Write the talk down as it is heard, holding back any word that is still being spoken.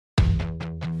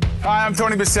Hi, I'm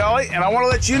Tony Boselli, and I want to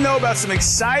let you know about some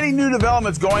exciting new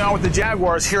developments going on with the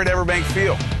Jaguars here at Everbank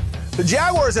Field. The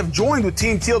Jaguars have joined with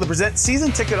Team Teal to present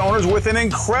season ticket owners with an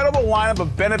incredible lineup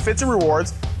of benefits and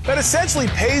rewards that essentially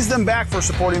pays them back for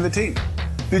supporting the team.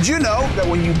 Did you know that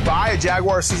when you buy a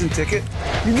Jaguars season ticket,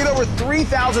 you get over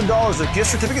 $3,000 of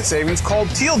gift certificate savings called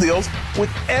Teal deals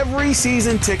with every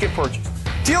season ticket purchase?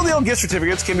 Teal Deal gift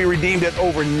certificates can be redeemed at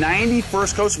over 90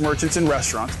 First Coast merchants and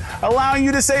restaurants, allowing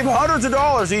you to save hundreds of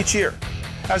dollars each year.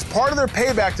 As part of their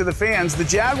payback to the fans, the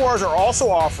Jaguars are also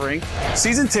offering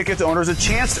season ticket owners a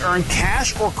chance to earn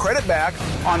cash or credit back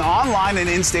on online and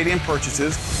in-stadium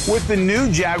purchases with the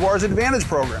new Jaguars Advantage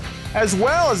program, as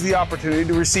well as the opportunity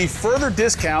to receive further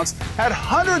discounts at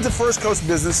hundreds of First Coast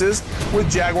businesses with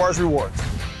Jaguars rewards.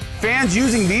 Fans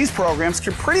using these programs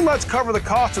can pretty much cover the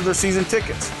cost of their season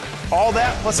tickets. All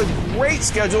that plus a great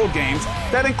schedule of games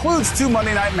that includes 2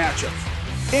 Monday night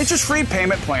matchups. Interest-free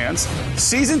payment plans,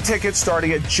 season tickets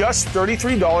starting at just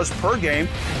 $33 per game,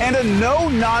 and a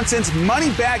no-nonsense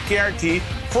money-back guarantee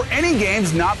for any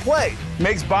games not played.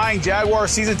 Makes buying Jaguar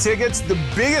season tickets the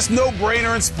biggest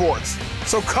no-brainer in sports.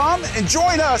 So come and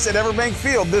join us at Everbank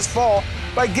Field this fall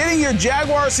by getting your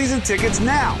Jaguar season tickets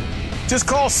now. Just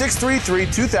call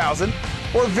 633-2000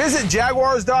 or visit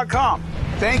Jaguars.com.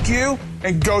 Thank you,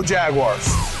 and go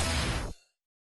Jaguars.